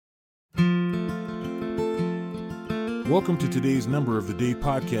Welcome to today's Number of the Day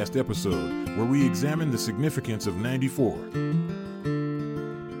podcast episode, where we examine the significance of 94.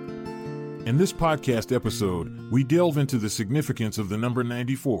 In this podcast episode, we delve into the significance of the number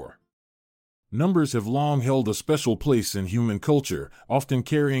 94. Numbers have long held a special place in human culture, often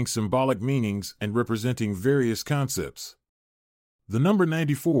carrying symbolic meanings and representing various concepts. The number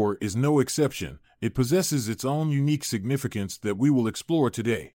 94 is no exception. It possesses its own unique significance that we will explore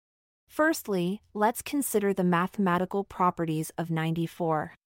today. Firstly, let's consider the mathematical properties of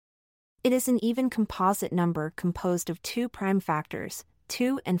 94. It is an even composite number composed of two prime factors,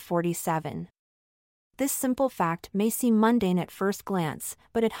 2 and 47. This simple fact may seem mundane at first glance,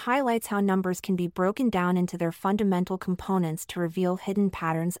 but it highlights how numbers can be broken down into their fundamental components to reveal hidden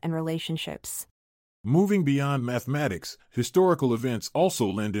patterns and relationships. Moving beyond mathematics, historical events also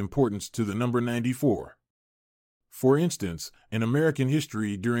lend importance to the number 94. For instance, in American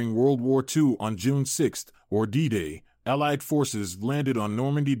history during World War II on June 6, or D-Day, Allied forces landed on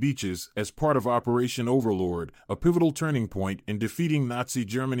Normandy beaches as part of Operation Overlord, a pivotal turning point in defeating Nazi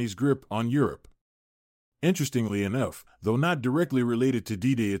Germany's grip on Europe. Interestingly enough, though not directly related to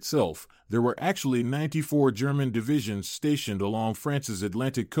D-Day itself, there were actually 94 German divisions stationed along France's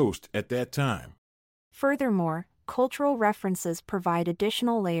Atlantic coast at that time. Furthermore, cultural references provide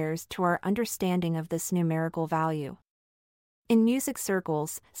additional layers to our understanding of this numerical value. In music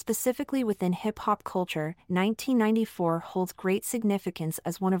circles, specifically within hip-hop culture, 1994 holds great significance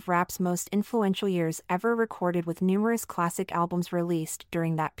as one of rap's most influential years ever recorded, with numerous classic albums released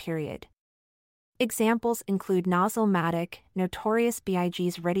during that period. Examples include Nas-O-Matic, Notorious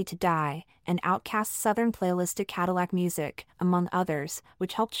B.I.G.'s Ready to Die, and Outkast's Southern Playlistic Cadillac Music, among others,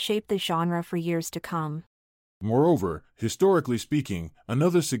 which helped shape the genre for years to come. Moreover, historically speaking,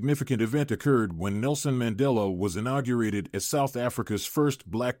 another significant event occurred when Nelson Mandela was inaugurated as South Africa's first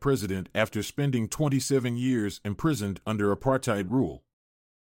black president after spending 27 years imprisoned under apartheid rule.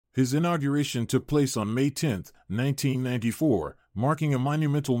 His inauguration took place on May 10, 1994, marking a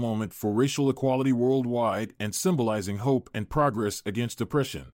monumental moment for racial equality worldwide and symbolizing hope and progress against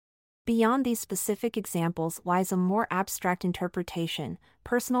oppression. Beyond these specific examples lies a more abstract interpretation,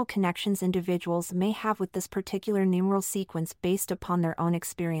 personal connections individuals may have with this particular numeral sequence based upon their own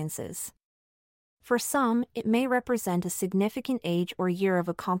experiences. For some, it may represent a significant age or year of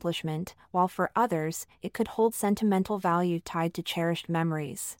accomplishment, while for others, it could hold sentimental value tied to cherished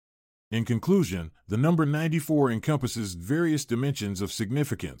memories. In conclusion, the number 94 encompasses various dimensions of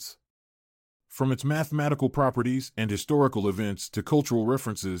significance. From its mathematical properties and historical events to cultural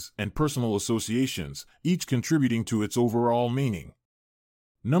references and personal associations, each contributing to its overall meaning.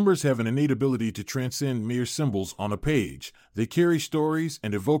 Numbers have an innate ability to transcend mere symbols on a page. They carry stories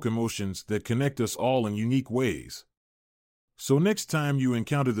and evoke emotions that connect us all in unique ways. So next time you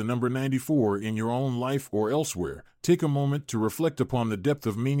encounter the number 94 in your own life or elsewhere, take a moment to reflect upon the depth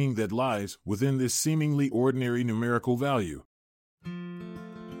of meaning that lies within this seemingly ordinary numerical value.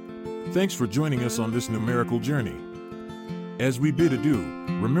 Thanks for joining us on this numerical journey. As we bid adieu,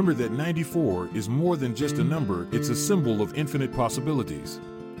 remember that 94 is more than just a number, it's a symbol of infinite possibilities.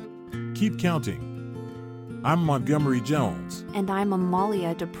 Keep counting. I'm Montgomery Jones. And I'm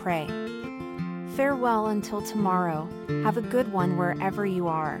Amalia Dupre. Farewell until tomorrow. Have a good one wherever you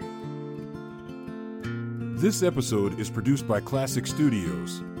are. This episode is produced by Classic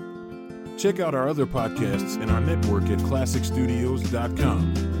Studios. Check out our other podcasts in our network at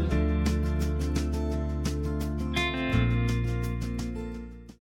classicstudios.com.